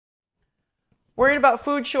Worried about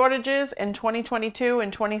food shortages in 2022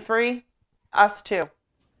 and 23? Us too.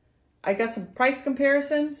 I got some price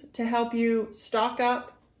comparisons to help you stock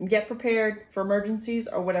up and get prepared for emergencies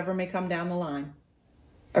or whatever may come down the line.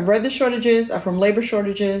 I've read the shortages are from labor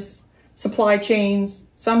shortages, supply chains,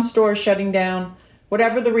 some stores shutting down.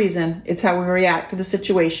 Whatever the reason, it's how we react to the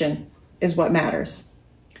situation is what matters.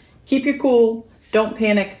 Keep your cool, don't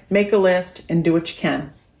panic, make a list, and do what you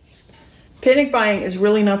can. Panic buying is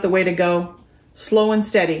really not the way to go. Slow and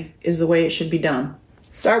steady is the way it should be done.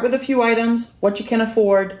 Start with a few items, what you can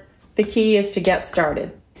afford. The key is to get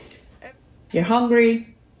started. You're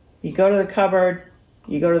hungry, you go to the cupboard,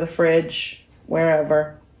 you go to the fridge,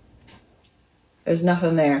 wherever. There's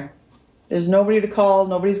nothing there. There's nobody to call,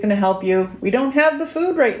 nobody's gonna help you. We don't have the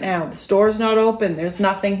food right now. The store's not open, there's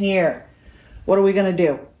nothing here. What are we gonna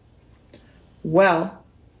do? Well,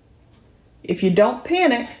 if you don't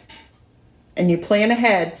panic and you plan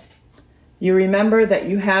ahead, you remember that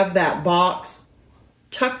you have that box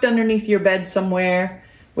tucked underneath your bed somewhere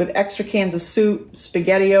with extra cans of soup,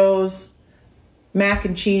 SpaghettiOs, mac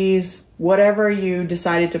and cheese, whatever you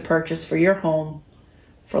decided to purchase for your home,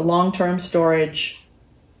 for long-term storage,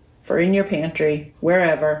 for in your pantry,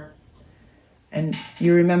 wherever. And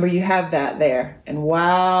you remember you have that there. And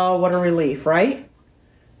wow, what a relief, right?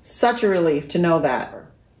 Such a relief to know that.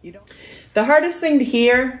 The hardest thing to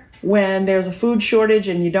hear when there's a food shortage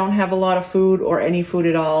and you don't have a lot of food or any food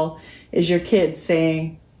at all is your kids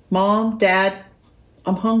saying, "Mom, Dad,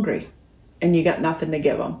 I'm hungry," and you got nothing to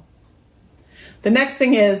give them. The next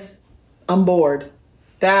thing is, "I'm bored."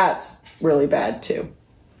 That's really bad too.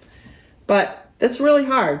 But that's really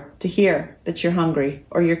hard to hear that you're hungry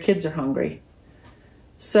or your kids are hungry.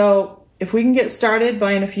 So if we can get started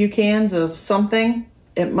buying a few cans of something,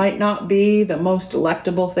 it might not be the most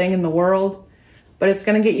delectable thing in the world, but it's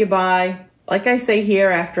going to get you by. Like I say here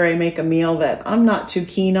after I make a meal that I'm not too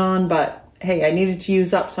keen on, but hey, I needed to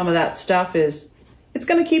use up some of that stuff, is it's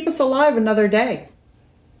going to keep us alive another day.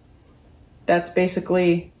 That's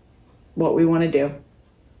basically what we want to do.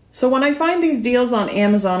 So when I find these deals on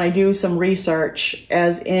Amazon, I do some research,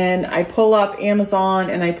 as in I pull up Amazon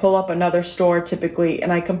and I pull up another store typically,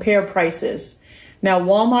 and I compare prices. Now,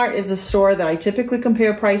 Walmart is a store that I typically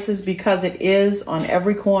compare prices because it is on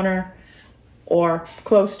every corner or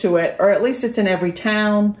close to it, or at least it's in every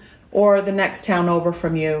town or the next town over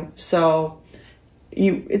from you. So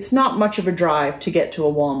it's not much of a drive to get to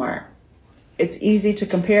a Walmart. It's easy to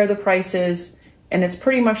compare the prices, and it's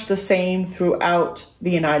pretty much the same throughout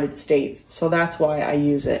the United States. So that's why I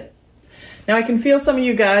use it. Now I can feel some of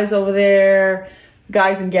you guys over there,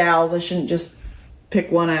 guys and gals, I shouldn't just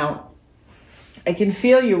pick one out. I can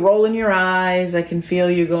feel you rolling your eyes. I can feel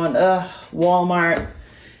you going, ugh, Walmart,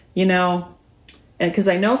 you know, and because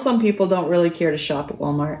I know some people don't really care to shop at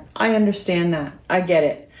Walmart. I understand that. I get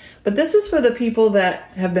it. But this is for the people that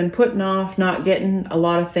have been putting off not getting a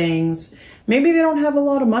lot of things. Maybe they don't have a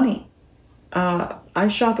lot of money. I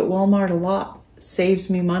shop at Walmart a lot. It saves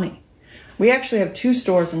me money. We actually have 2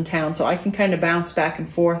 stores in town, so I can kind of bounce back and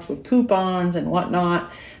forth with coupons and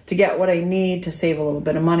whatnot to get what I need to save a little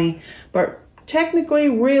bit of money. But technically,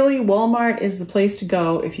 really, Walmart is the place to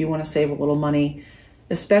go if you want to save a little money,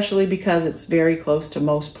 especially because it's very close to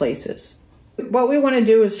most places. What we want to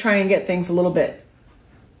do is try and get things a little bit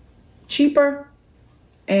cheaper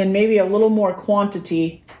and maybe a little more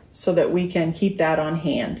quantity so that we can keep that on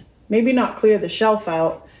hand. Maybe not clear the shelf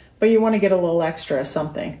out, but you want to get a little extra of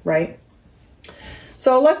something, right?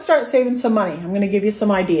 So let's start saving some money. I'm going to give you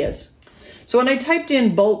some ideas. So when I typed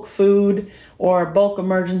in bulk food or bulk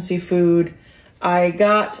emergency food, I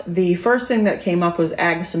got the first thing that came up was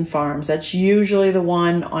Agassiz Farms. That's usually the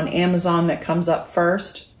one on Amazon that comes up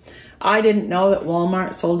first. I didn't know that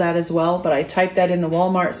Walmart sold that as well, but I typed that in the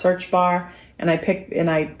Walmart search bar and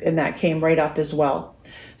that came right up as well.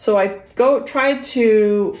 So I tried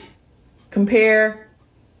to compare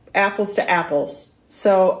apples to apples.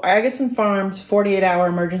 So Agassiz Farms 48-hour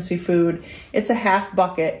emergency food, it's a half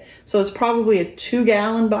bucket. So it's probably a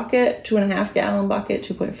 2-gallon bucket, 2.5-gallon bucket,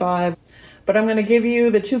 2.5. But I'm going to give you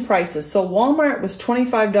the 2 prices. So Walmart was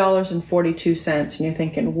 $25.42, and you're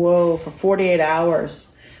thinking, whoa, for 48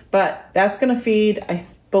 hours. But that's going to feed, I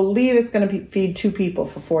believe it's going to feed 2 people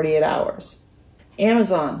for 48 hours.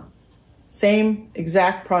 Amazon, same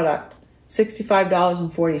exact product,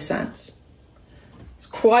 $65.40. It's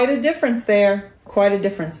quite a difference there, quite a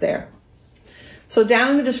difference there. So down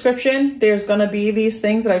in the description, there's going to be these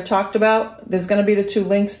things that I talked about. There's going to be the 2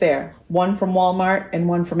 links there, one from Walmart and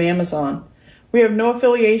one from Amazon. We have no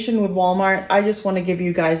affiliation with Walmart. I just want to give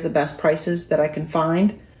you guys the best prices that I can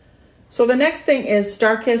find. So the next thing is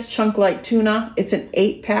Starkist Chunk Light Tuna. It's an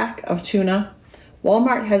 8-pack of tuna.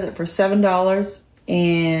 Walmart has it for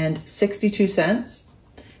 $7.62.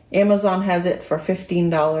 Amazon has it for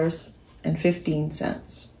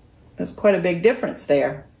 $15.15. There's quite a big difference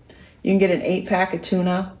there. You can get an 8-pack of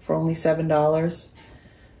tuna for only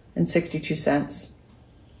 $7.62.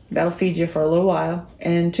 That'll feed you for a little while.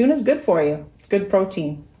 And tuna's good for you. It's good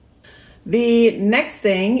protein. The next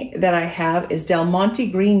thing that I have is Del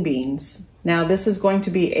Monte green beans. Now this is going to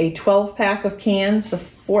be a 12-pack of cans, the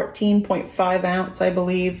 14.5 ounce, I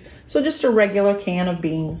believe. So just a regular can of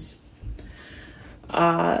beans.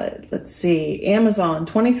 Let's see, Amazon,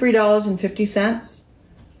 $23.50.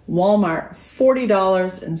 Walmart,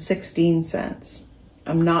 $40.16.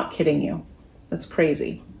 I'm not kidding you. That's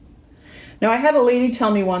crazy. Now I had a lady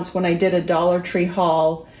tell me once when I did a Dollar Tree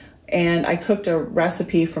haul and I cooked a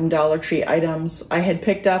recipe from Dollar Tree items, I had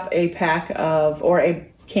picked up a pack of, or a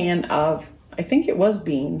can of, I think it was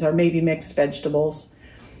beans or maybe mixed vegetables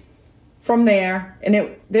from there.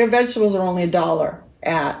 And their vegetables are only $1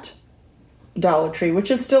 at Dollar Tree, which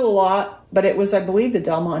is still a lot, but it was, I believe, the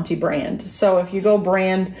Del Monte brand. So if you go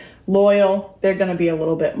brand loyal, they're going to be a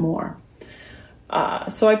little bit more.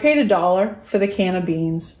 So I paid $1 for the can of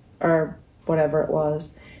beans or whatever it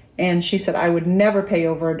was. And she said, I would never pay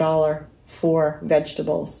over $1 for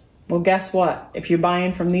vegetables. Well, guess what? If you're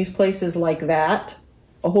buying from these places like that,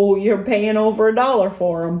 oh, you're paying over $1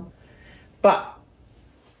 for them. But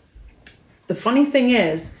the funny thing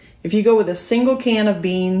is, if you go with a single can of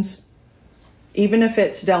beans, even if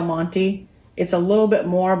it's Del Monte, it's a little bit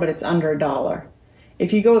more, but it's under $1.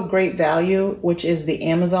 If you go with Great Value, which is the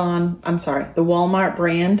the Walmart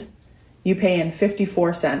brand, you pay in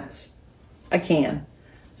 54 cents a can.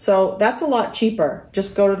 So that's a lot cheaper.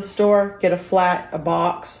 Just go to the store, get a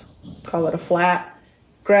box, call it a flat,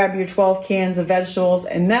 grab your 12 cans of vegetables,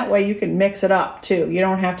 and that way you can mix it up too. You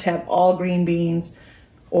don't have to have all green beans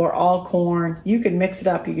or all corn. You can mix it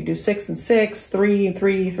up. You could do 6 and 6, 3 and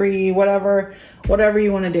 3, whatever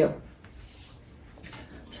you want to do.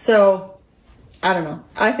 So, I don't know.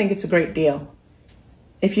 I think it's a great deal.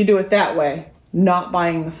 If you do it that way, not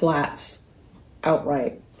buying the flats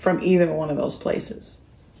outright from either one of those places.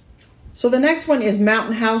 So the next one is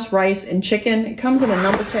Mountain House rice and chicken. It comes in a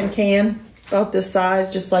number 10 can, about this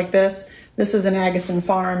size, just like this. This is an Agassiz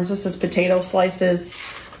Farms. This is potato slices,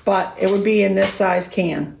 but it would be in this size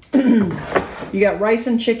can. You got rice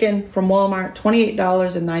and chicken from Walmart,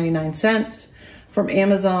 $28.99. From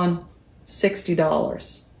Amazon,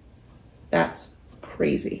 $60. That's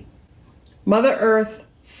crazy. Mother Earth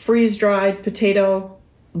freeze-dried potato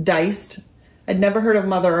diced. I'd never heard of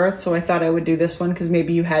Mother Earth, so I thought I would do this one because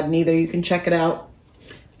maybe you hadn't either. You can check it out.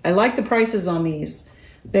 I like the prices on these.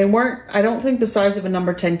 They weren't, I don't think the size of a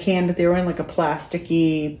number 10 can, but they were in like a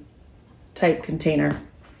plasticky type container.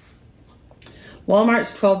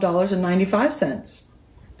 Walmart's $12.95.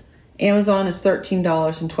 Amazon is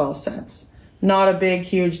 $13.12. Not a big,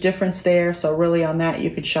 huge difference there, so really on that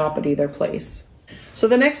you could shop at either place. So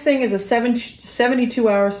the next thing is a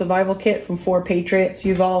 72-hour survival kit from 4 Patriots.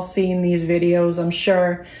 You've all seen these videos, I'm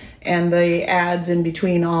sure, and the ads in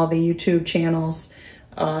between all the YouTube channels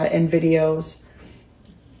and videos.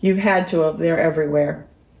 You've had to have, they're everywhere.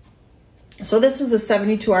 So this is a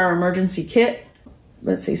 72-hour emergency kit.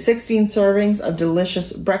 Let's see, 16 servings of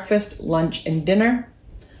delicious breakfast, lunch, and dinner.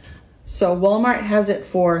 So Walmart has it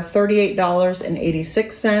for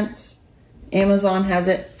 $38.86. Amazon has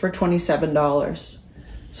it for $27.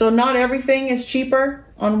 So not everything is cheaper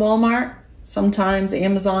on Walmart. Sometimes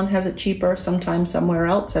Amazon has it cheaper, sometimes somewhere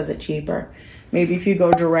else has it cheaper. Maybe if you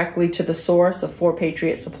go directly to the source of 4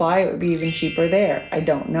 Patriot Supply, it would be even cheaper there. I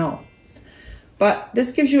don't know. But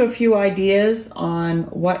this gives you a few ideas on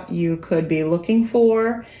what you could be looking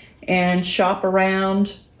for and shop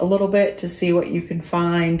around a little bit to see what you can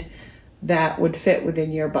find that would fit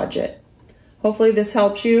within your budget. Hopefully this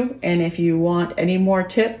helps you, and if you want any more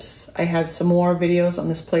tips, I have some more videos on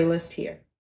this playlist here.